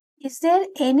Is there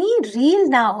any reel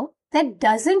now that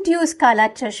doesn't use Kala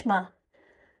Chashma?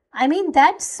 I mean,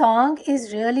 that song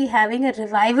is really having a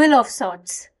revival of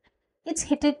sorts. It's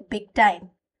hit it big time.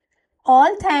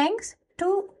 All thanks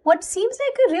to what seems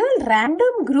like a real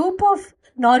random group of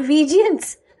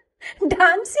Norwegians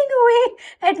dancing away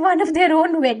at one of their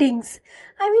own weddings.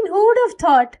 I mean, who would have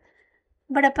thought?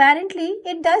 But apparently,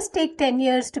 it does take 10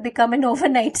 years to become an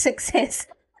overnight success.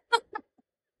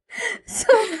 So,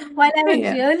 while I was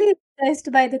Yeah. really impressed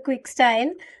by the quick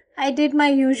style, I did my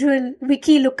usual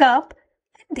wiki lookup.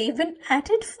 They've been at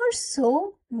it for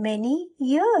so many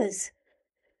years.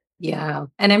 Yeah.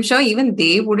 And I'm sure even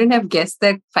they wouldn't have guessed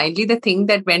that finally the thing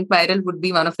that went viral would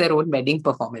be one of their own wedding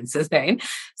performances, right?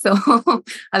 So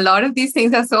a lot of these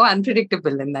things are so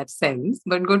unpredictable in that sense,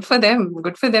 but good for them.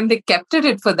 Good for them. They kept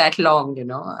it for that long,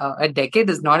 a decade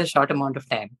is not a short amount of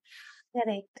time.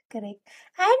 Correct, correct.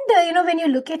 And when you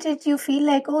look at it, you feel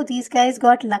like, oh, these guys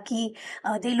got lucky.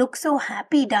 They look so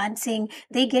happy dancing.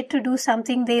 They get to do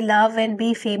something they love and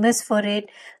be famous for it.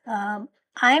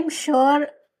 I'm sure,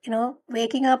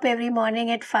 waking up every morning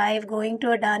at 5, going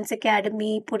to a dance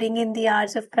academy, putting in the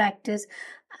hours of practice.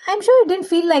 I'm sure it didn't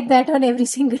feel like that on every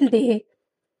single day.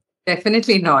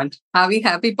 Definitely not. Are we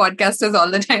happy podcasters all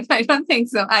the time? I don't think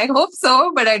so. I hope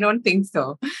so, but I don't think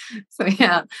so. So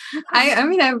yeah, I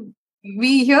mean,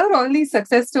 we hear all these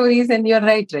success stories, and you're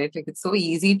right? Like it's so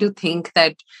easy to think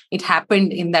that it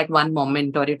happened in that one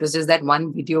moment, or it was just that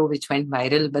one video which went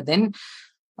viral. But then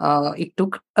it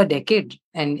took a decade,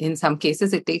 and in some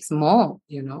cases it takes more.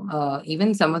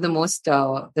 Even some of the most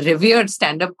revered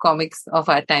stand-up comics of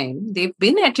our time, they've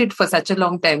been at it for such a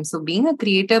long time. So being a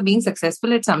creator, being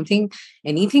successful at something,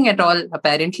 anything at all,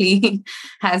 apparently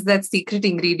has that secret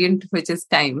ingredient, which is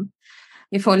time.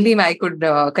 If only I could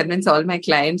convince all my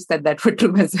clients that that would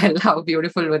true as well. How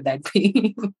beautiful would that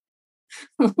be?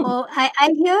 Oh,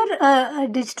 I hear a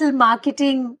digital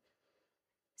marketing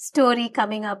story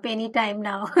coming up anytime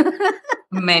now.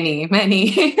 Many,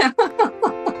 many.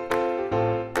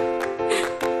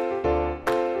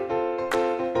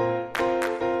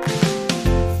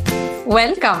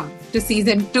 Welcome to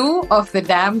season 2 of the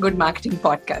Damn Good Marketing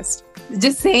Podcast.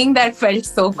 Just saying that felt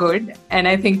so good. And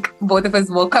I think both of us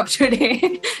woke up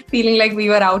today feeling like we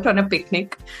were out on a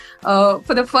picnic. For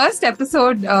the first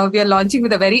episode, we are launching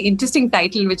with a very interesting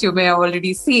title, which you may have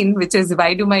already seen, which is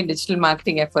Why Do My Digital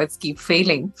Marketing Efforts Keep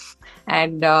Failing?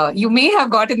 And you may have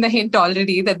gotten the hint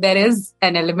already that there is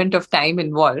an element of time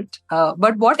involved.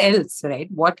 But what else, right?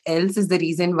 What else is the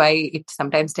reason why it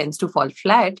sometimes tends to fall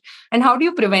flat? And how do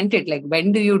you prevent it? Like,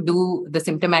 when do you do the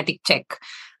symptomatic check?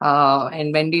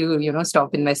 And when do you,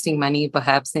 stop investing money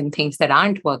perhaps in things that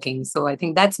aren't working? So I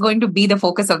think that's going to be the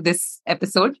focus of this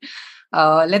episode.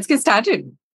 Let's get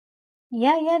started.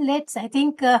 Yeah, let's. I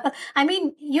think, I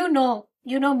mean, you know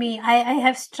me. I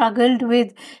have struggled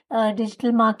with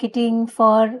digital marketing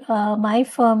for my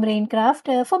firm,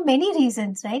 Raincraft, for many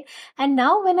reasons, right? And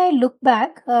now when I look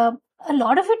back, a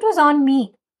lot of it was on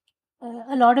me.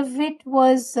 A lot of it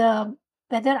was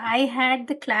whether I had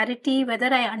the clarity, whether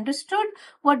I understood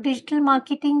what digital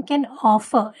marketing can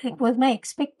offer. It was my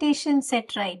expectation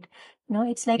set right.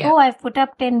 It's like, Yeah. oh, I've put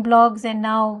up 10 blogs and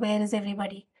now where is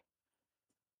everybody?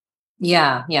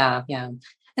 Yeah.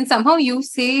 And somehow you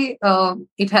say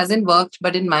it hasn't worked,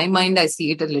 but in my mind, I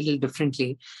see it a little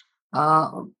differently.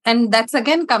 And that's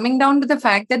again coming down to the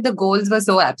fact that the goals were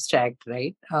so abstract,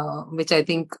 right? Which I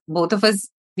think both of us,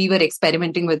 we were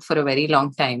experimenting with for a very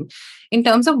long time in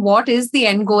terms of what is the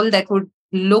end goal that would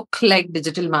look like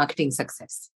digital marketing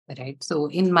success. Right. So,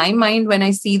 in my mind, when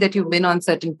I see that you've been on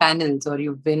certain panels or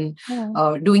you've been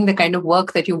Hmm. doing the kind of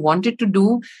work that you wanted to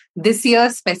do this year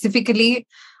specifically,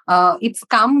 it's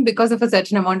come because of a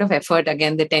certain amount of effort.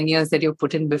 Again, the 10 years that you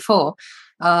put in before,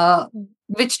 uh,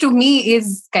 which to me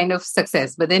is kind of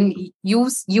success. But then you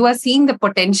are seeing the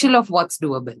potential of what's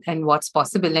doable and what's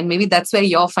possible, and maybe that's where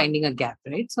you're finding a gap,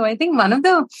 right? So I think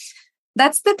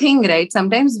that's the thing, right?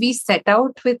 Sometimes we set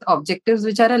out with objectives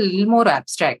which are a little more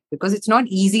abstract because it's not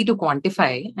easy to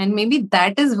quantify, and maybe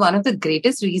that is one of the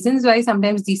greatest reasons why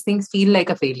sometimes these things feel like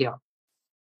a failure.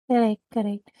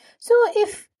 Correct. So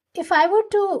if I were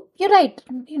to, you're right.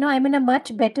 I'm in a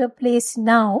much better place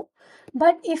now.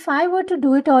 But if I were to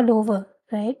do it all over,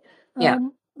 right? Yeah.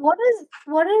 What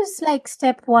is like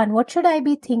step one? What should I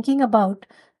be thinking about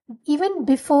even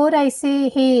before I say,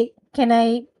 hey, can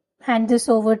I hand this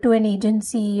over to an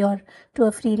agency or to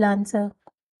a freelancer?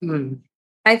 Hmm.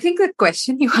 I think the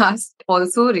question you asked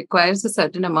also requires a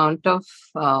certain amount of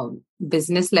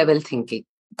business level thinking,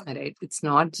 right? It's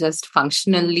not just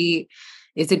functionally,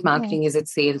 is it Hmm. marketing, is it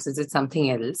sales, is it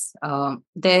something else?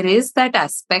 There is that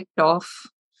aspect of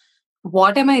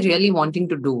what am I really wanting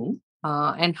to do?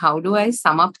 And how do I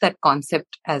sum up that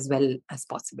concept as well as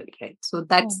possible, right? So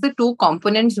that's the two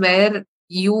components where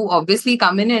you obviously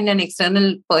come in and an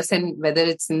external person, whether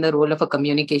it's in the role of a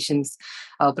communications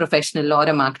professional or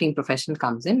a marketing professional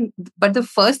comes in. But the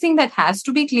first thing that has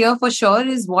to be clear for sure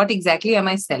is what exactly am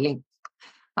I selling?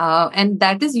 And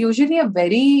that is usually a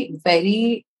very,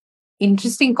 very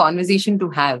interesting conversation to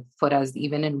have for us,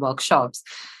 even in workshops,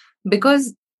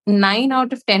 because 9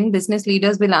 out of 10 business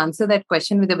leaders will answer that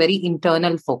question with a very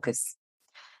internal focus,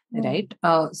 right?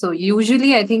 So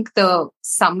usually I think the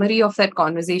summary of that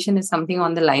conversation is something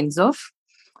on the lines of,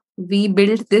 we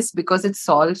built this because it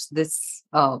solves this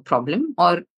problem,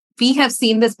 or we have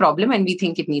seen this problem and we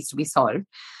think it needs to be solved.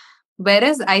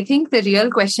 Whereas I think the real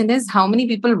question is how many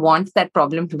people want that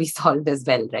problem to be solved as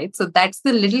well, right? So that's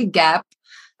the little gap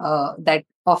that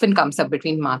often comes up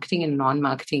between marketing and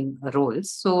non-marketing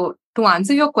roles. So to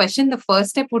answer your question, the first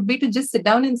step would be to just sit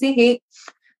down and say, hey,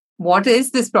 what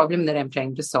is this problem that I'm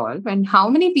trying to solve? And how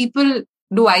many people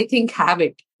do I think have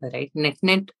it, right? Net,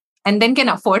 and then can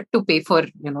afford to pay for,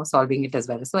 solving it as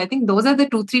well. So I think those are the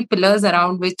 2-3 pillars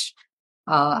around which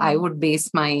I would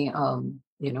base my,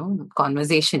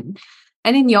 conversation.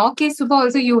 And in your case, Subha,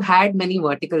 also you had many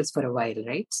verticals for a while,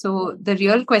 right? So the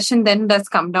real question then does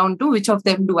come down to which of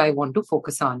them do I want to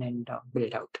focus on and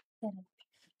build out?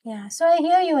 Yeah, so I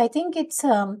hear you. I think it's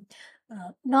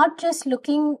not just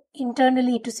looking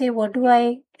internally to say what do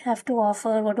I have to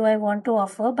offer, what do I want to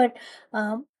offer, but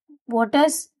what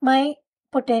does my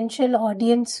potential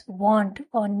audience want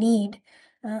or need?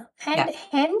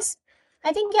 Hence,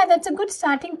 I think, that's a good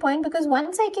starting point, because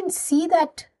once I can see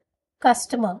that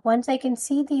customer, once I can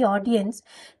see the audience,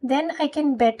 then I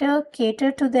can better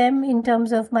cater to them in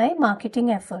terms of my marketing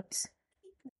efforts.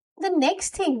 The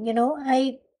next thing,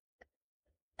 I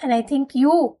think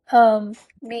you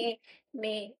may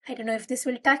I don't know if this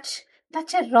will touch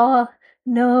a raw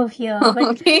nerve here, but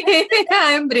okay.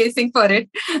 I'm bracing for it.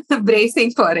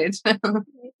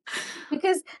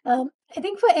 Because I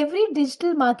think for every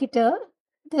digital marketer,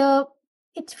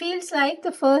 it feels like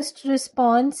the first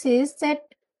response is that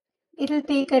it'll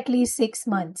take at least 6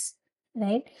 months,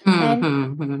 right?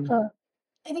 And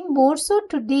I think more so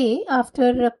today,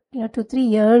 after 2-3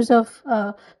 years of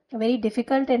a very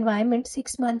difficult environment,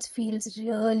 6 months feels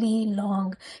really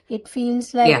long. It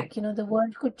feels like the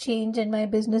world could change and my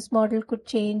business model could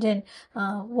change. And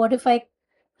what if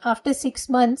after 6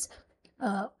 months,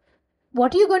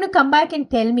 what are you going to come back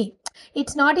and tell me?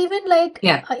 It's not even like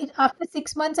after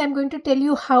 6 months I'm going to tell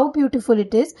you how beautiful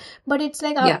it is, but it's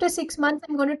like after 6 months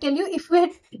I'm going to tell you if we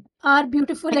are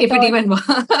beautiful at if all. It even works.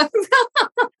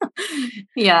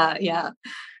 Yeah.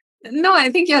 No, I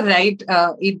think you're right.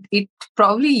 It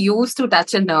probably used to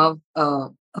touch a nerve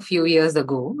a few years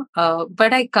ago,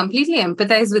 but I completely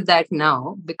empathize with that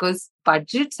now, because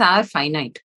budgets are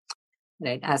finite.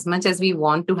 Right. As much as we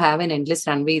want to have an endless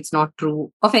runway, it's not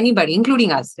true of anybody,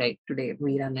 including us, right? Today,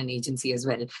 we run an agency as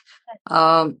well.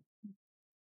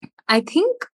 I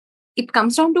think it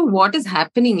comes down to what is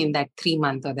happening in that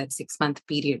 3-month or that 6-month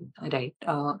period, right?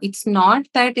 It's not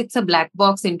that it's a black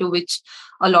box into which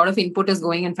a lot of input is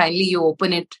going and finally you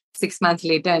open it 6 months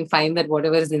later and find that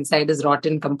whatever is inside is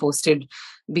rotten, composted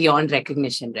beyond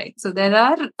recognition, right? So there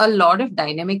are a lot of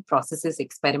dynamic processes,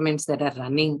 experiments that are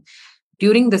running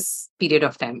during this period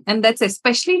of time. And that's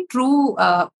especially true.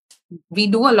 We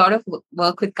do a lot of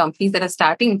work with companies that are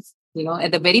starting,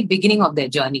 at the very beginning of their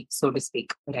journey, so to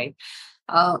speak, right?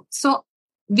 So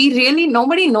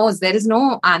nobody knows. There is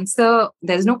no answer.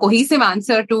 There is no cohesive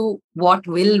answer to what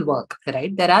will work,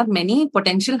 right? There are many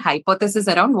potential hypotheses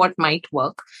around what might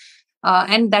work.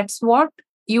 And that's what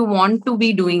you want to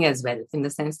be doing as well, in the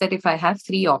sense that if I have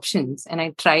 3 options and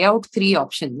I try out 3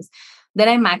 options, then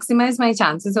I maximize my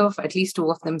chances of at least 2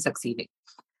 of them succeeding.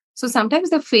 So sometimes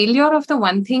the failure of the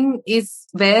one thing is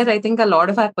where I think a lot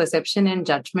of our perception and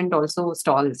judgment also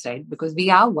stalls, right? Because we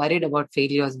are worried about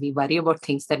failures. We worry about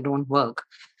things that don't work.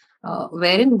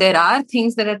 Wherein there are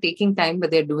things that are taking time, but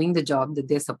they're doing the job that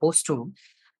they're supposed to.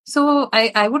 So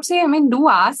I would say, do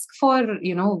ask for,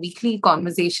 weekly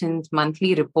conversations,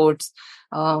 monthly reports.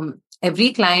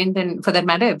 Every client, and for that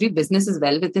matter, every business is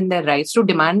well within their rights to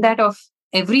demand that of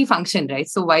every function, right?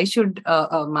 So why should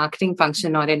a marketing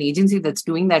function or an agency that's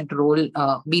doing that role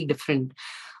be different?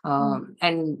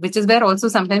 And which is where also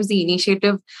sometimes the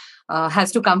initiative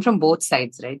has to come from both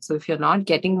sides, right? So if you're not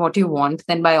getting what you want,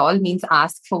 then by all means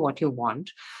ask for what you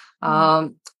want.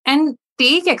 And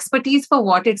take expertise for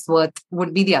what it's worth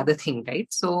would be the other thing, right?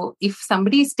 So if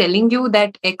somebody is telling you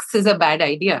that X is a bad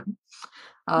idea,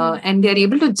 and they're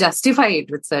able to justify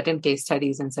it with certain case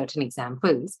studies and certain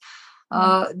examples,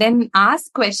 then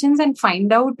ask questions and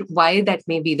find out why that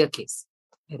may be the case.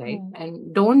 Right.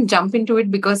 And don't jump into it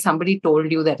because somebody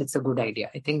told you that it's a good idea.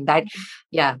 I think that,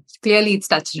 yeah, clearly it's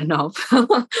touched a nerve.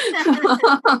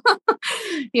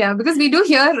 Yeah, because we do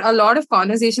hear a lot of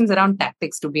conversations around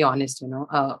tactics, to be honest.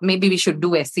 Maybe we should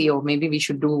do SEO, maybe we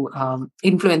should do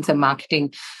influencer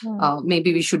marketing,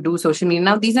 maybe we should do social media.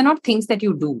 Now, these are not things that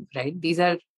you do, right? These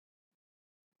are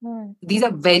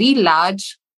very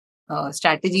large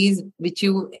strategies which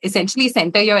you essentially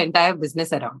center your entire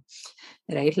business around.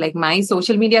 Right? Like my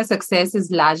social media success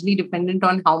is largely dependent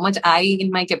on how much I,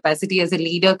 in my capacity as a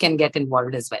leader, can get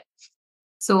involved as well.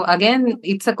 So again,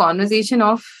 it's a conversation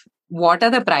of what are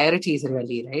the priorities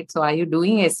really, right? So are you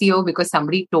doing SEO because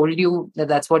somebody told you that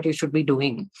that's what you should be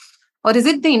doing? Or is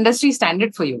it the industry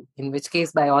standard for you? In which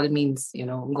case, by all means,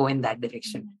 go in that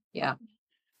direction. Yeah.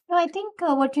 No, I think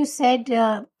what you said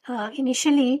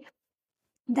initially,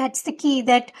 that's the key,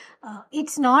 that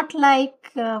it's not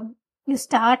like you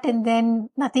start and then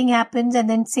nothing happens and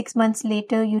then 6 months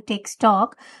later you take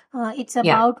stock. It's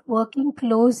about working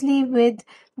closely with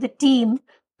the team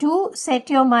to set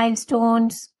your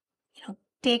milestones,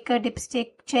 take a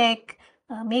dipstick check,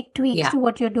 make tweaks to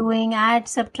what you're doing, add,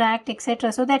 subtract,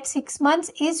 etc. So that 6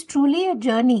 months is truly a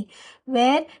journey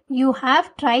where you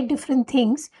have tried different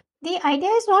things. The idea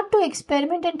is not to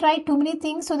experiment and try too many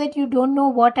things so that you don't know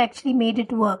what actually made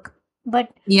it work, but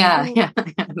try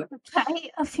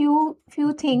a few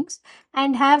things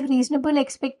and have reasonable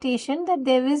expectation that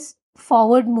there is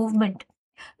forward movement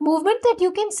that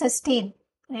you can sustain,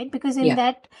 right? Because in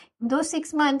those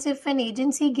 6 months, if an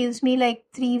agency gives me like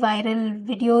 3 viral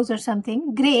videos or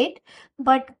something, great,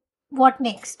 but what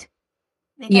next?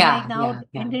 Like am I now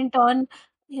dependent on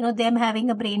them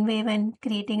having a brainwave and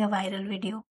creating a viral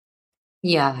video?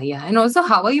 Yeah. And also,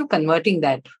 how are you converting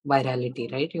that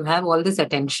virality, right? You have all this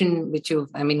attention, which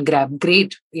grab.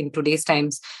 Great. In today's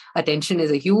times, attention is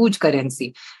a huge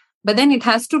currency. But then it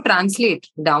has to translate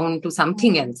down to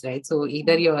something else, right? So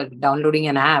either you're downloading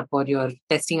an app or you're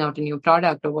testing out a new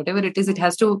product or whatever it is, it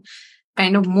has to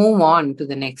kind of move on to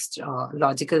the next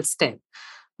logical step.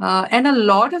 And a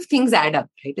lot of things add up,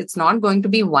 right? It's not going to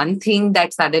be one thing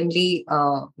that suddenly,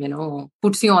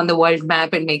 puts you on the world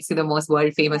map and makes you the most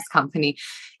world famous company.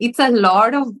 It's a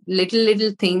lot of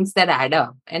little things that add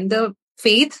up. And the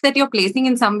faith that you're placing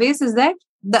in some ways is that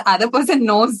the other person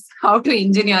knows how to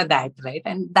engineer that, right?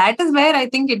 And that is where I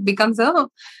think it becomes a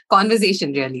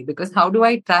conversation really, because how do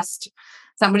I trust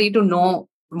somebody to know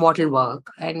what will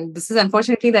work? And this is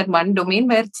unfortunately that one domain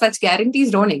where such guarantees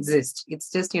don't exist.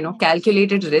 It's just,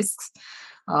 calculated risks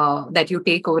that you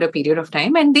take over a period of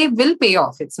time, and they will pay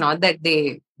off. It's not that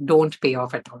they don't pay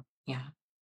off at all. Yeah.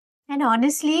 And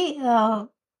honestly,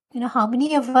 how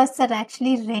many of us are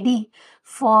actually ready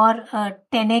for a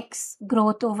 10x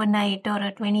growth overnight or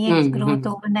a 20x growth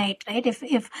overnight, right?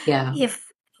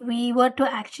 If we were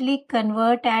to actually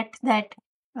convert at that,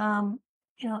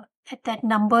 at that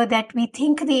number that we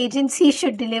think the agency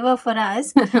should deliver for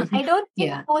us, I don't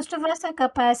think most of us are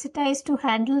capacitized to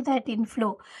handle that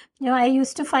inflow. I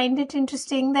used to find it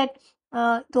interesting that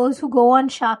those who go on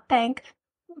Shark Tank,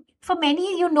 for many,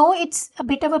 it's a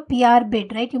bit of a PR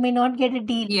bid, right? You may not get a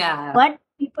deal, but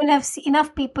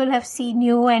enough people have seen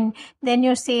you, and then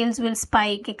your sales will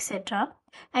spike, etc.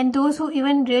 And those who,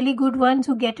 even really good ones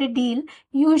who get a deal,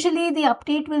 usually the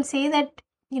update will say that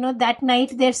that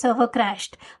night their server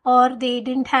crashed or they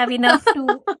didn't have enough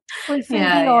to fulfill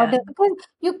the order, because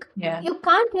you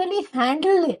can't really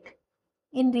handle it.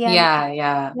 In reality.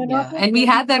 Yeah. And we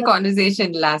had that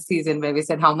conversation last season where we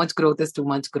said how much growth is too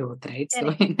much growth, right?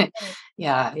 So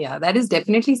that is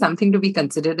definitely something to be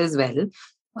considered as well.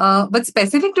 But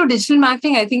specific to digital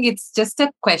marketing, I think it's just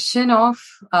a question of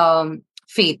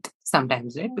faith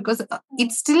sometimes, right? Because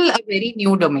it's still a very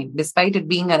new domain, despite it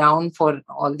being around for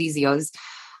all these years.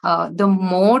 The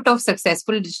moat of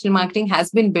successful digital marketing has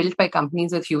been built by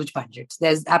companies with huge budgets.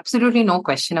 There's absolutely no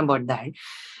question about that.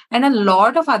 And a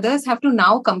lot of others have to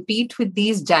now compete with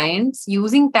these giants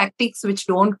using tactics which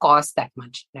don't cost that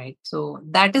much, right? So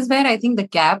that is where I think the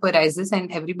gap arises, and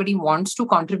everybody wants to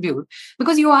contribute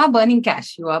because you are burning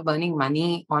cash, you are burning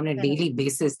money on a daily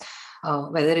basis,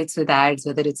 whether it's with ads,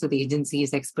 whether it's with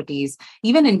agencies, expertise,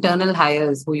 even internal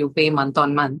hires who you pay month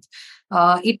on month.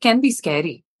 It can be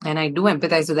scary. And I do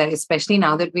empathize with that, especially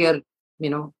now that we are,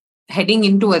 heading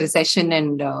into a recession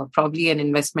and probably an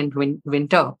investment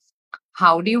winter.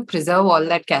 How do you preserve all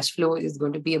that cash flow is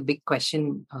going to be a big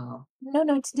question. No,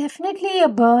 it's definitely a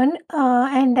burn.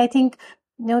 And I think,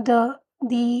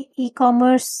 the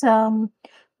e-commerce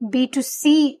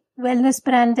B2C wellness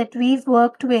brand that we've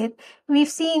worked with, we've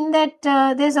seen that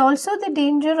there's also the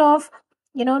danger of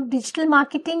digital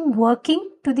marketing working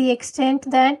to the extent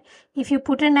that if you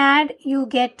put an ad, you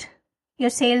get your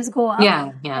sales go up,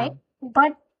 Yeah, right?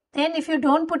 But then if you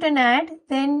don't put an ad,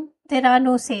 then there are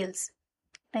no sales,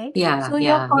 right? yeah, So you're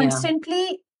yeah, yeah,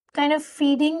 constantly kind of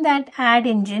feeding that ad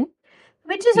engine,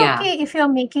 which is yeah. okay if you're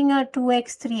making a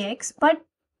 2x, 3x, but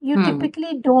you Hmm.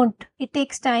 typically don't. It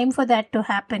takes time for that to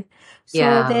happen. So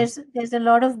Yeah. there's a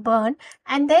lot of burn.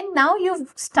 And then now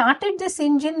you've started this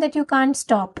engine that you can't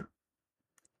stop.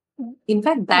 In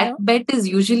fact, You that know, bet is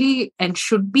usually and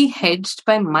should be hedged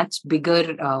by much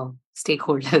bigger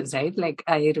stakeholders, right? Like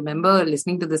I remember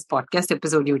listening to this podcast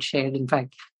episode you shared, in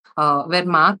fact, where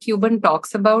Mark Cuban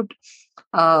talks about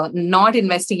not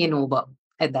investing in Uber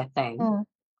at that time Mm.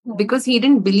 Mm. because he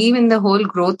didn't believe in the whole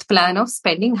growth plan of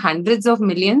spending hundreds of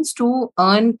millions to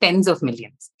earn tens of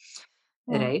millions.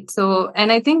 Mm. Right. So,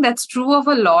 and I think that's true of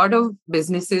a lot of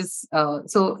businesses.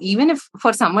 So, even if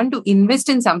for someone to invest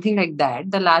in something like that,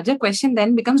 the larger question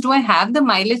then becomes, do I have the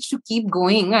mileage to keep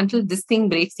going until this thing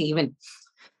breaks even?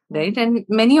 Right. And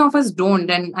many of us don't.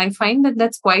 And I find that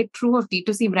that's quite true of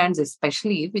D2C brands,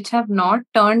 especially, which have not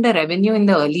turned a revenue in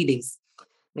the early days.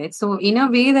 Right. So, in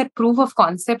a way, that proof of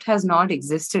concept has not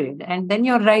existed. And then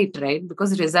you're right?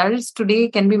 Because results today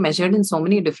can be measured in so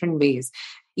many different ways.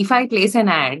 If I place an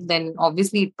ad, then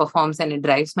obviously it performs and it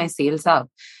drives my sales up.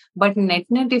 But net,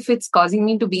 if it's causing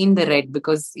me to be in the red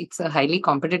because it's a highly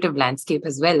competitive landscape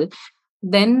as well,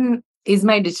 then is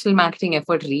my digital marketing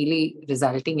effort really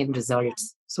resulting in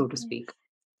results, so to Mm. speak?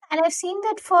 And I've seen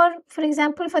that for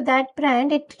example, for that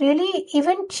brand, it really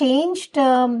even changed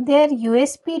their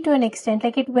USP to an extent.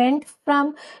 Like it went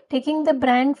from taking the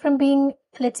brand from being,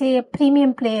 let's say, a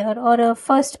premium player or a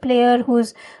first player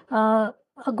who's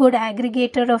a good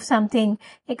aggregator of something,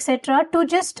 etc., to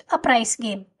just a price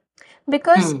game.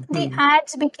 Because Hmm, the hmm.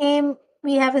 ads became,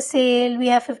 we have a sale, we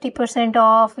have 50%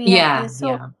 off, we have Yeah, this. So,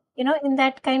 yeah. in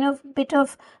that kind of bit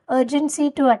of urgency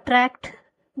to attract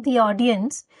the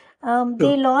audience, they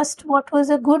True. lost what was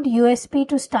a good USP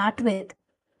to start with,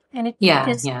 and it Yeah,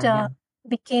 just yeah, yeah.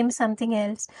 became something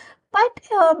else. But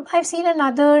I've seen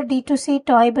another D2C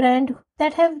toy brand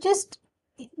that have just,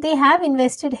 they have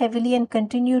invested heavily and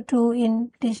continue to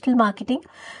in digital marketing,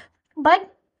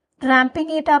 but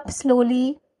ramping it up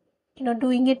slowly,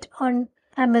 doing it on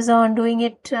Amazon, doing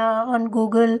it on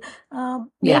Google, Yeah,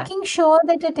 making sure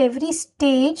that at every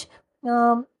stage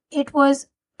it was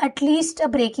at least a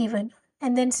break even,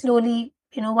 and then slowly,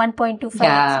 1.25x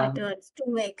yeah. returns,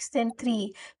 2x, then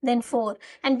 3, then 4.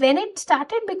 And when it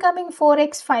started becoming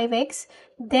 4x, 5x,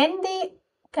 then they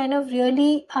kind of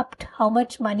really upped how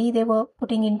much money they were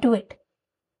putting into it.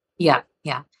 Yeah,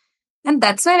 yeah. And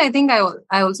that's where I think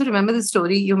I also remember the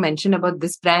story you mentioned about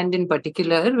this brand in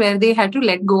particular, where they had to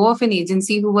let go of an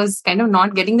agency who was kind of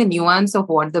not getting the nuance of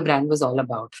what the brand was all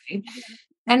about, right?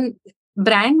 And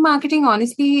brand marketing,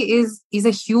 honestly, is a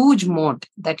huge moat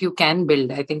that you can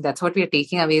build. I think that's what we are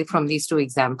taking away from these two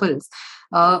examples.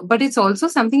 But it's also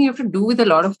something you have to do with a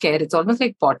lot of care. It's almost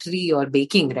like pottery or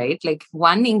baking, right? Like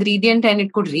one ingredient and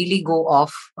it could really go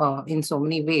off in so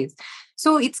many ways.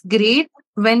 So it's great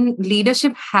when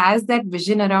leadership has that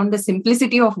vision around the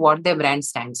simplicity of what their brand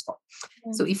stands for.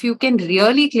 So if you can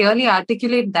really clearly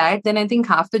articulate that, then I think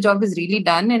half the job is really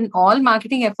done and all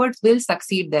marketing efforts will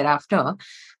succeed thereafter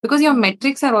because your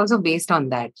metrics are also based on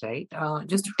that, right?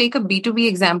 Just to take a B2B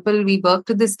example, we worked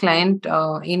with this client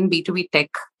in B2B tech.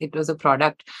 It was a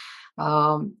product.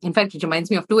 In fact, it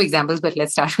reminds me of two examples, but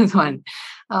let's start with one,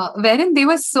 wherein they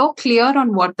were so clear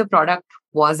on what the product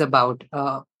was about.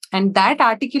 And that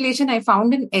articulation I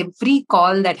found in every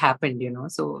call that happened,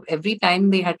 so every time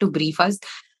they had to brief us,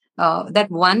 that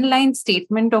one line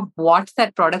statement of what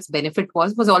that product's benefit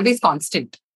was always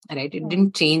constant, right? It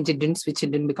didn't change, it didn't switch,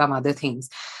 it didn't become other things,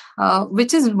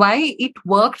 which is why it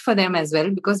worked for them as well,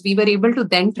 because we were able to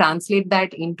then translate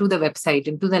that into the website,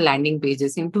 into the landing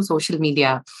pages, into social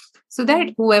media, so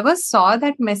that whoever saw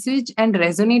that message and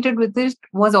resonated with it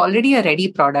was already a ready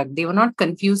product. They were not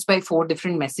confused by four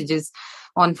different messages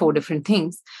on four different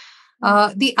things.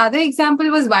 The other example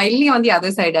was wildly on the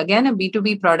other side, again, a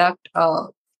B2B product.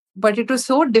 But it was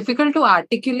so difficult to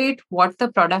articulate what the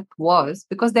product was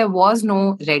because there was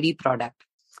no ready product,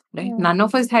 right? None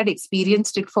of us had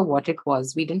experienced it for what it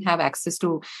was. We didn't have access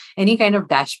to any kind of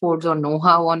dashboards or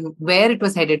know-how on where it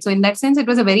was headed. So in that sense, it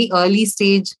was a very early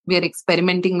stage. We are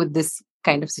experimenting with this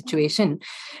kind of situation,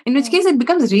 in which case it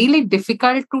becomes really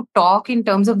difficult to talk in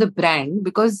terms of the brand,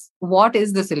 because what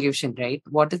is the solution, right?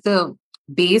 What is the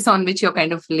base on which you're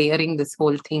kind of layering this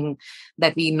whole thing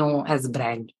that we know as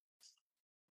brand?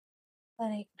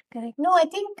 Correct. No, I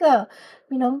think,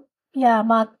 yeah,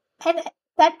 Mark. And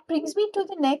that brings me to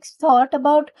the next thought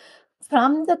about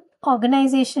from the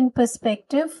organization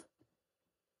perspective,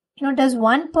 does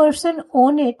one person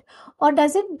own it, or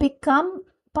does it become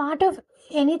part of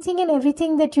anything and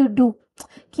everything that you do?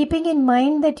 Keeping in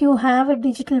mind that you have a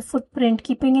digital footprint,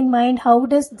 keeping in mind how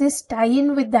does this tie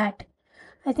in with that?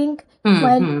 I think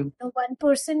while one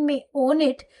person may own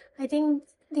it, I think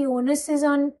the onus is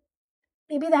on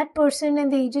maybe that person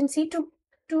and the agency to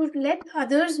let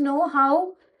others know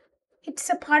how it's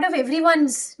a part of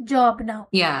everyone's job now.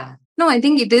 Yeah. No, I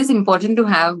think it is important to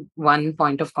have one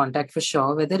point of contact for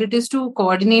sure, whether it is to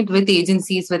coordinate with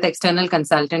agencies, with external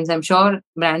consultants. I'm sure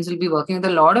brands will be working with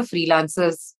a lot of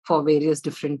freelancers for various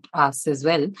different asks as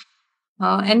well.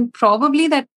 And probably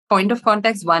that point of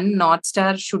contact's one North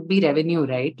Star should be revenue,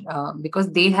 right?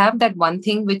 Because they have that one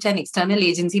thing which an external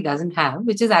agency doesn't have,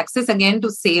 which is access again to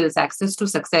sales, access to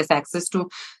success, access to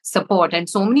support, and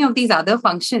so many of these other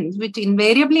functions, which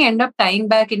invariably end up tying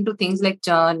back into things like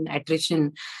churn,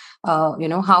 attrition.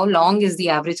 How long is the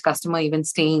average customer even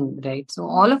staying, right? So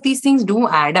all of these things do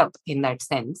add up in that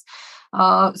sense.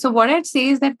 So what I'd say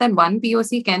is that one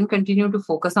POC can continue to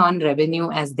focus on revenue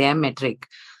as their metric.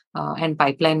 And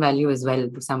pipeline value as well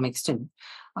to some extent.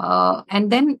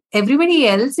 And then everybody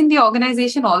else in the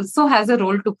organization also has a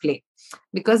role to play.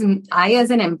 Because I,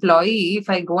 as an employee, if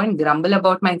I go and grumble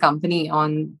about my company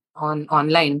on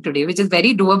online today, which is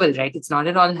very doable, right? It's not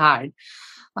at all hard.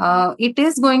 It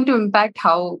is going to impact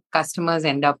how customers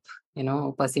end up,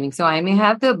 perceiving. So I may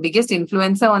have the biggest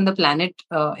influencer on the planet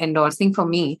endorsing for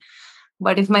me,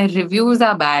 but if my reviews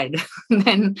are bad,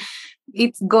 then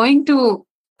it's going to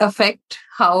affect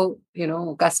how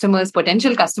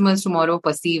potential customers tomorrow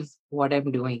perceive what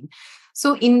I'm doing.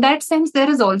 So in that sense,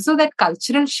 there is also that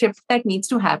cultural shift that needs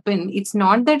to happen. It's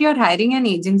not that you're hiring an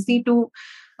agency to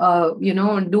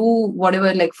do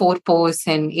whatever, like 4 posts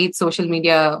and 8 social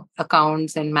media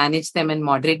accounts and manage them and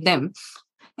moderate them.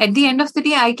 At the end of the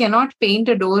day, I cannot paint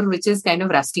a door which is kind of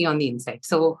rusty on the inside.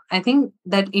 So I think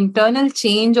that internal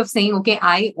change of saying, okay,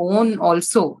 I own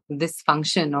also this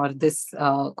function or this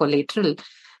collateral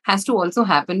has to also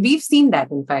happen. We've seen that,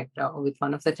 in fact, with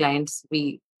one of the clients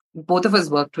both of us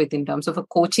worked with in terms of a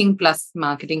coaching plus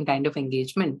marketing kind of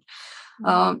engagement.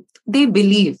 They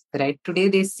believe, right? Today,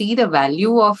 they see the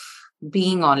value of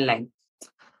being online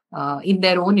in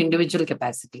their own individual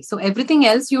capacity. So everything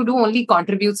else you do only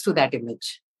contributes to that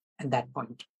image at that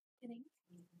point.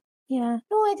 Yeah.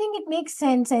 No, I think it makes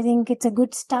sense. I think it's a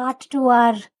good start to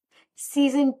our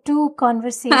season 2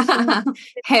 conversation.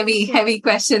 heavy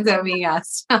questions are being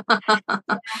asked.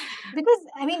 Because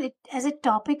as a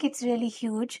topic, it's really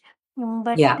huge.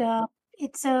 But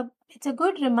it's a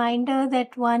good reminder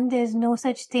that one, there's no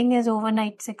such thing as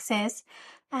overnight success,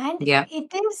 and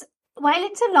it is, while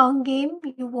it's a long game,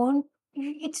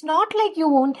 it's not like you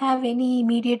won't have any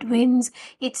immediate wins.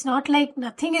 It's not like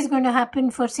nothing is going to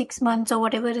happen for 6 months or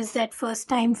whatever is that first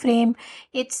time frame.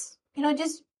 It's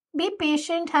just be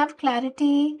patient, have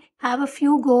clarity, have a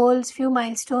few goals, few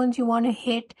milestones you want to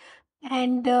hit,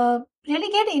 and really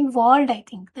get involved. I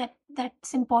think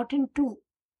that's important too.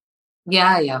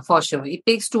 Yeah, for sure. It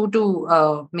takes 2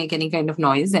 to make any kind of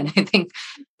noise. And I think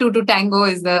 2 to tango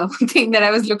is the thing that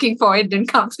I was looking for. It didn't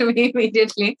come to me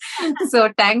immediately. So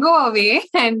tango away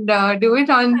and do it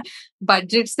on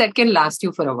budgets that can last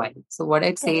you for a while. So what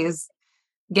I'd say is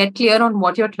get clear on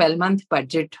what your 12-month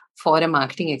budget for a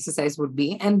marketing exercise would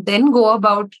be, and then go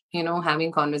about,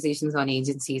 having conversations on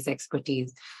agencies,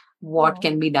 expertise, what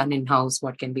can be done in-house,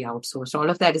 what can be outsourced. All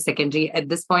of that is secondary. At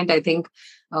this point, I think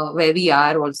where we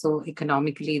are also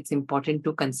economically, it's important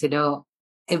to consider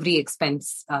every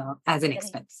expense as an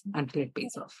expense until it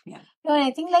pays off. Yeah. No, I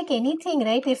think like anything,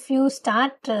 right? If you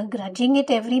start grudging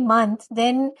it every month,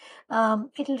 then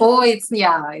it'll... it's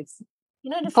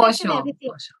reflect in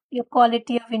everything. Your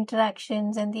quality of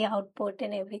interactions and the output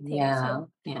and everything. Yeah,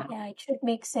 it should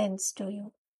make sense to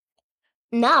you.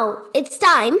 Now it's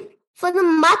time for the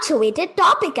much-awaited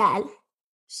topic, Al.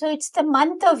 So it's the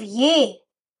month of yay.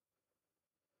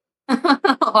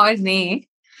 Or nay.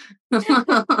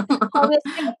 Obviously,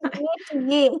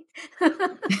 yay.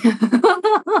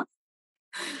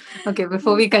 Okay,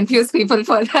 before we confuse people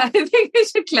further, I think we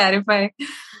should clarify.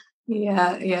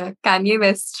 Yeah. Kanye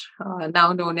West,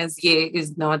 now known as Ye,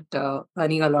 is not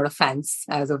earning a lot of fans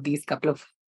as of these couple of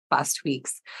past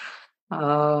weeks.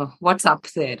 What's up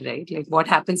there, right? Like, what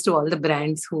happens to all the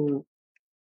brands who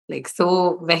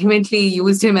so vehemently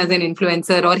used him as an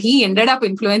influencer, or he ended up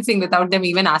influencing without them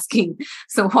even asking?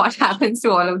 So what happens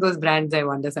to all of those brands, I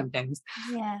wonder sometimes.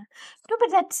 Yeah. No,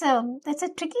 but that's a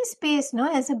tricky space,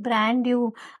 no? As a brand,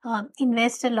 you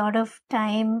invest a lot of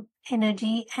time,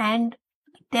 energy, and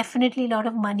definitely a lot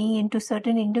of money into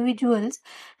certain individuals.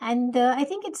 And I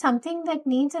think it's something that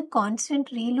needs a constant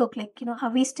relook. Like,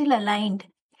 are we still aligned?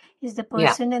 Is the Yeah.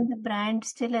 person and the brand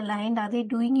still aligned? Are they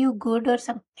doing you good or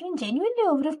something? I mean, genuinely,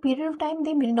 over a period of time,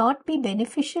 they may not be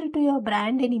beneficial to your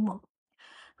brand anymore.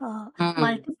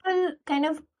 Multiple kind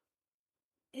of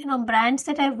brands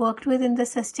that I've worked with in the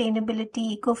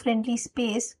sustainability, eco-friendly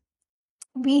space,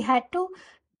 we had to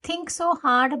think so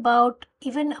hard about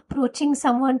even approaching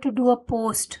someone to do a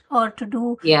post or to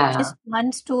do Yeah. just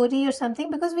one story or something,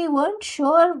 because we weren't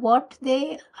sure what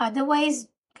they otherwise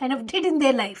kind of did in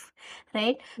their life,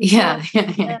 right? Yeah.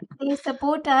 So they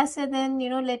support us, and then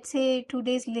let's say 2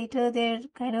 days later they're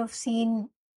kind of seen.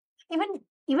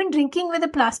 Even drinking with a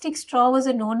plastic straw was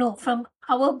a no-no from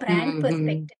our brand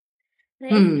perspective,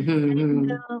 right?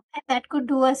 And that could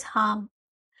do us harm.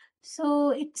 So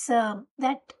it's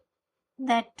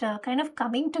that kind of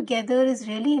coming together is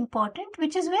really important,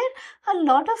 which is where a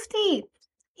lot of the,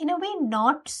 in a way,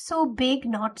 not so big,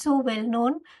 not so well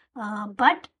known,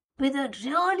 but with a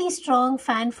really strong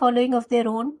fan following of their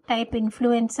own type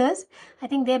influencers, I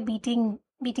think they're beating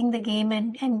the game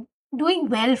and doing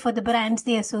well for the brands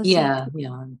they associate with.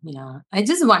 Yeah. I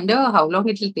just wonder how long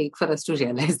it will take for us to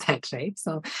realize that, right?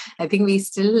 So I think we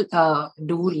still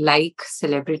do like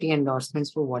celebrity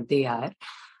endorsements for what they are.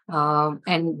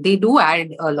 And they do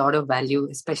add a lot of value,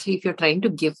 especially if you're trying to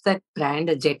give that brand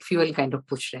a jet fuel kind of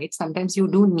push, right? Sometimes you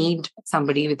do need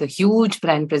somebody with a huge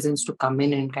brand presence to come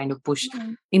in and kind of push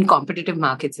in competitive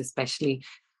markets, especially.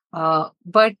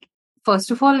 But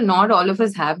first of all, not all of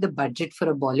us have the budget for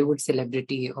a Bollywood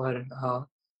celebrity, or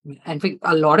and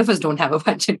a lot of us don't have a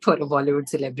budget for a Bollywood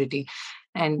celebrity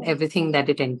and everything that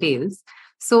it entails.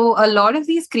 So a lot of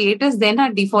these creators then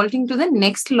are defaulting to the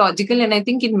next logical, and I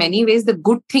think in many ways the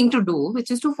good thing to do,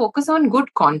 which is to focus on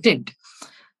good content,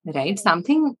 right?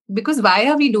 Something, because why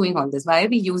are we doing all this? Why are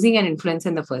we using an influencer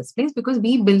in the first place? Because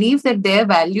we believe that their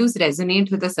values resonate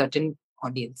with a certain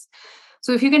audience.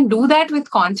 So if you can do that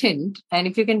with content, and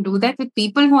if you can do that with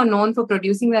people who are known for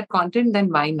producing that content,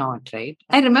 then why not, right?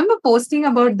 I remember posting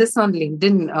about this on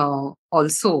LinkedIn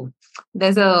also.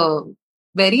 There's a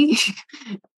very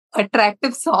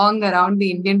attractive song around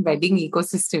the Indian wedding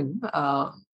ecosystem.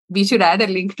 We should add a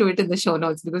link to it in the show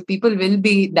notes because people will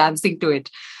be dancing to it.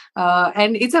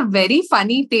 And it's a very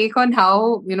funny take on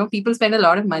how, people spend a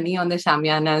lot of money on the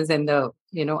shamianas and the,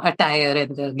 attire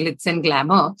and the glitz and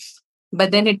glamour.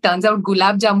 But then it turns out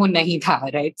gulab jamun nahi tha,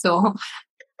 right? So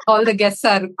all the guests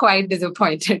are quite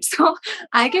disappointed. So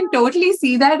I can totally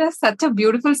see that as such a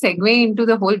beautiful segue into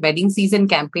the whole wedding season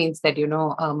campaigns that,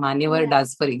 Manyavar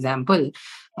does, for example.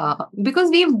 Because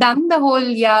we've done the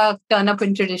whole, turn up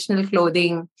in traditional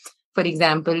clothing. For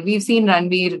example, we've seen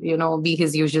Ranveer, be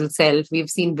his usual self. We've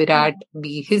seen Virat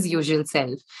be his usual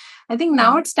self. I think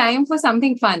now it's time for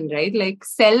something fun, right? Like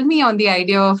sell me on the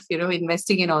idea of,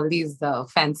 investing in all these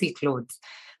fancy clothes.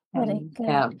 Correct.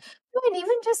 Yeah. And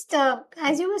even just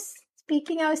as you were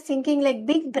speaking, I was thinking like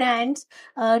big brands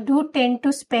do tend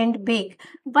to spend big,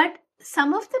 but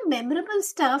some of the memorable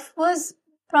stuff was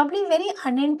probably very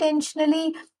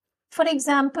unintentionally. For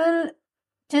example,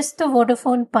 just the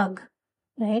Vodafone pug,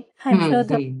 right? I'm sure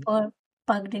the poor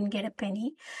pug didn't get a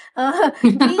penny.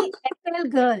 The FL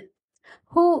girl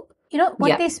who,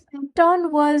 what they spent on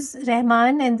was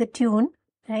Rahman and the tune,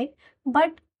 right?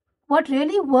 But what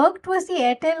really worked was the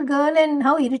Airtel girl and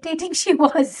how irritating she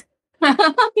was.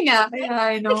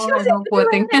 I know,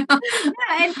 poor thing.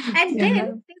 And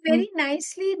then they very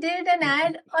nicely did an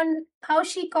ad on how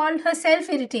she called herself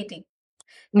irritating.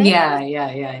 Right? Yeah.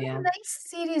 A nice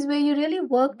series where you really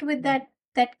worked with that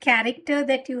character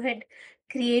that you had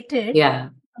created. Yeah.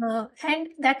 And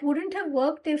that wouldn't have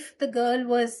worked if the girl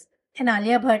was an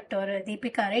Alia Bhatt or a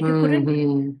Deepika, right? You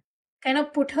couldn't kind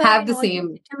of put her in all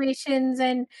these situations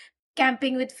and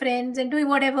camping with friends and doing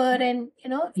whatever, and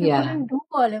you couldn't do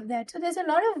all of that. So there's a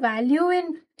lot of value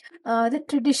in the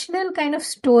traditional kind of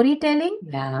storytelling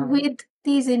with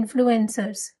these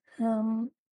influencers.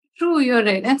 True, you're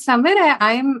right. And somewhere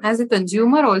I am, as a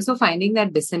consumer, also finding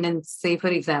that dissonance. Say, for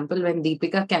example, when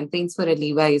Deepika campaigns for a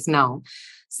Levi's now,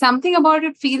 something about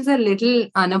it feels a little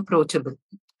unapproachable,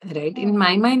 right? In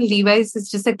my mind, Levi's is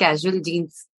just a casual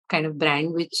jeans kind of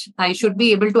brand, which I should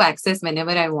be able to access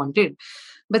whenever I wanted.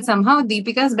 But somehow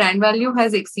Deepika's brand value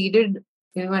has exceeded,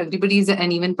 everybody's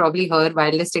and even probably her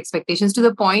wildest expectations, to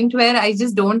the point where I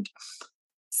just don't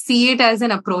see it as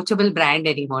an approachable brand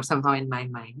anymore, somehow in my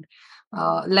mind.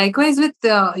 Likewise with,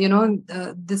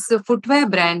 this footwear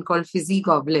brand called Fizzy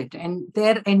Goblet, and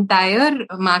their entire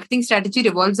marketing strategy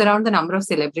revolves around the number of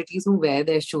celebrities who wear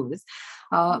their shoes,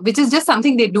 which is just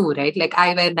something they do, right? Like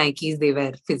I wear Nikes, they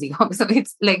wear Fizzy Goblet. So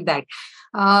it's like that.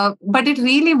 But it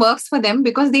really works for them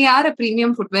because they are a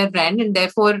premium footwear brand and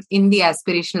therefore in the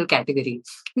aspirational category.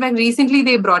 In fact, recently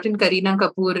they brought in Kareena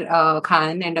Kapoor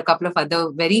Khan and a couple of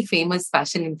other very famous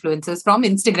fashion influencers from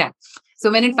Instagram. So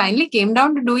when it finally came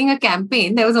down to doing a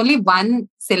campaign, there was only one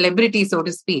celebrity, so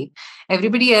to speak.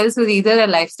 Everybody else was either a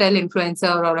lifestyle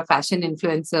influencer or a fashion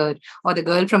influencer or the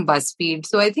girl from BuzzFeed.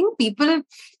 So I think people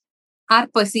are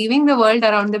perceiving the world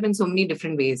around them in so many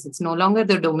different ways. It's no longer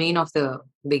the domain of the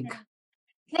big.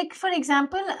 Like, for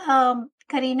example,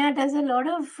 Kareena does a lot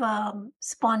of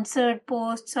sponsored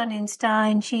posts on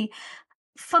Insta, and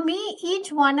for me,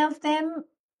 each one of them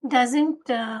doesn't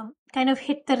kind of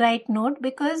hit the right note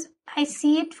because I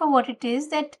see it for what it is,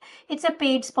 that it's a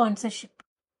paid sponsorship.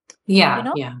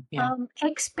 Yeah.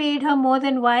 X paid her more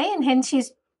than Y, and hence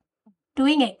she's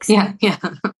doing X. Yeah.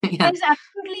 There's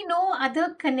absolutely no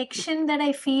other connection that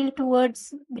I feel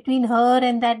towards between her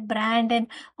and that brand,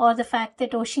 or the fact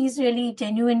that she's really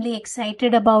genuinely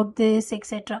excited about this,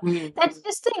 etc. That's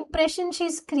just the impression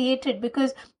she's created,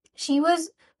 because she was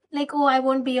like, I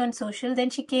won't be on social. Then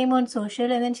she came on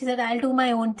social, and then she said, I'll do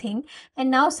my own thing.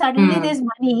 And now suddenly there's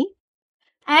money,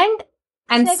 and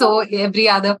like, so every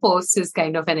other post is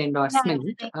kind of an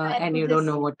endorsement, and you don't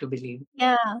know what to believe.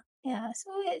 Yeah.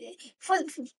 So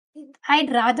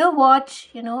I'd rather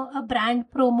watch, a brand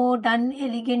promo done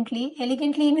elegantly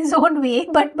in his own way,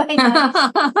 but by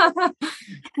that,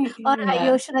 or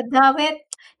Ayush Shraddha, where,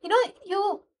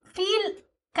 you feel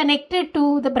connected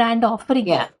to the brand offering.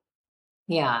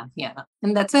 Yeah.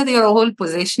 And that's where your whole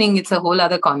positioning, it's a whole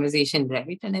other conversation,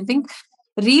 right? And I think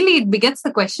really it begets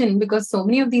the question, because so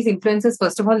many of these influencers,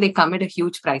 first of all, they come at a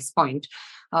huge price point.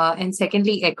 And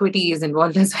secondly, equity is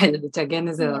involved as well, which again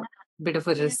is a bit of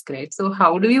a risk, right? So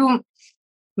how do you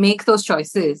make those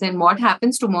choices? And what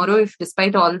happens tomorrow if,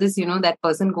 despite all this, that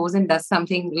person goes and does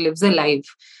something, lives a life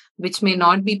which may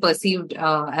not be perceived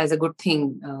as a good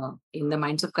thing in the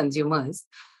minds of consumers?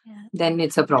 Then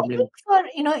it's a problem. For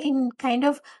in kind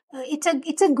of it's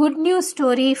a good news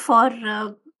story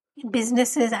for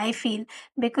businesses, I feel,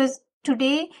 because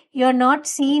today you're not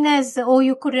seen as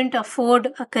you couldn't afford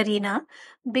a Kareena,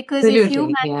 because if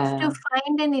you manage to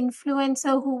find an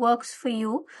influencer who works for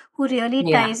you, who really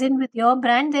ties in with your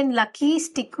brand, then lucky,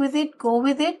 stick with it, go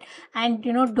with it, and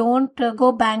don't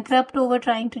go bankrupt over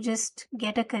trying to just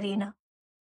get a Kareena.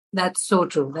 That's so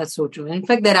true. In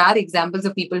fact, there are examples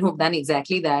of people who've done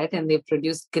exactly that, and they've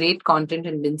produced great content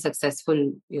and been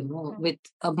successful, with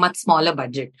a much smaller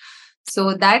budget.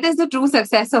 So that is the true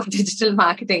success of digital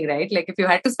marketing, right? Like, if you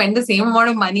had to spend the same amount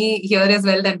of money here as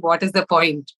well, then what is the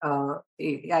point?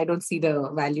 I don't see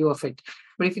the value of it.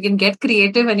 But if you can get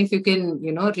creative and if you can,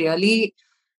 really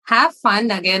have fun,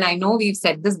 again, I know we've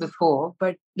said this before,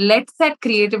 but let that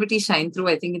creativity shine through,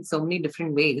 I think, in so many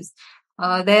different ways.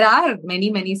 There are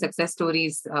many, many success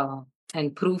stories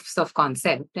and proofs of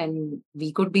concept, and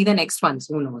we could be the next ones.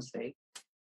 Who knows, right?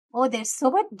 Oh, there's so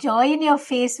much joy in your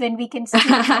face when we can see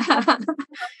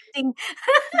something.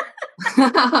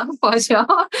 For sure.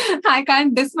 I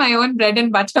can't diss my own bread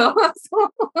and butter.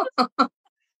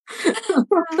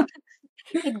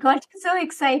 It got so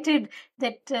excited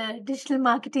that digital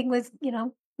marketing was,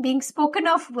 being spoken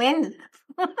of well.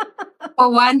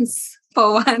 For once.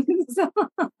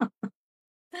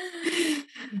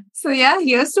 So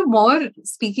here's to more,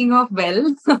 speaking of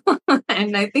well,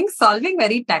 and I think solving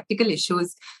very tactical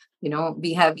issues.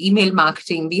 We have email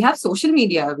marketing, we have social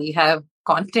media, we have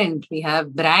content, we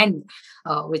have brand,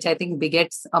 which I think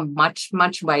begets a much,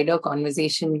 much wider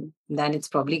conversation than it's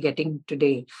probably getting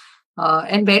today.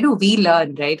 And where do we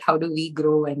learn, right? How do we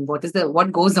grow, and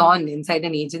what goes on inside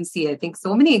an agency? I think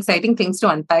so many exciting things to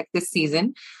unpack this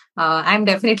season. I'm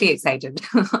definitely excited.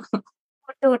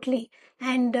 Totally.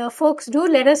 And folks, do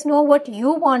let us know what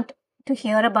you want to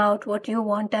hear about, what you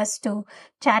want us to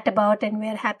chat about, and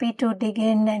we're happy to dig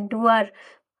in and do our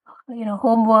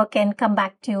homework and come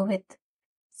back to you with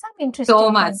some interesting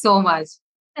so much.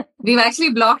 We've actually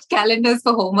blocked calendars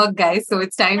for homework, guys, so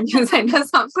it's time you send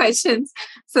us some questions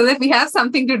so that we have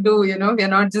something to do. We're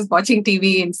not just watching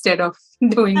TV instead of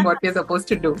doing what we're supposed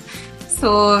to do.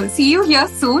 So see you here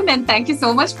soon, and thank you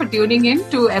so much for tuning in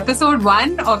to episode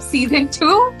 1 of season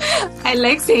 2. I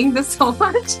like saying this so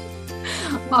much,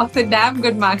 of the Damn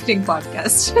Good Marketing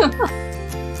Podcast.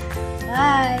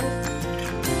 Bye.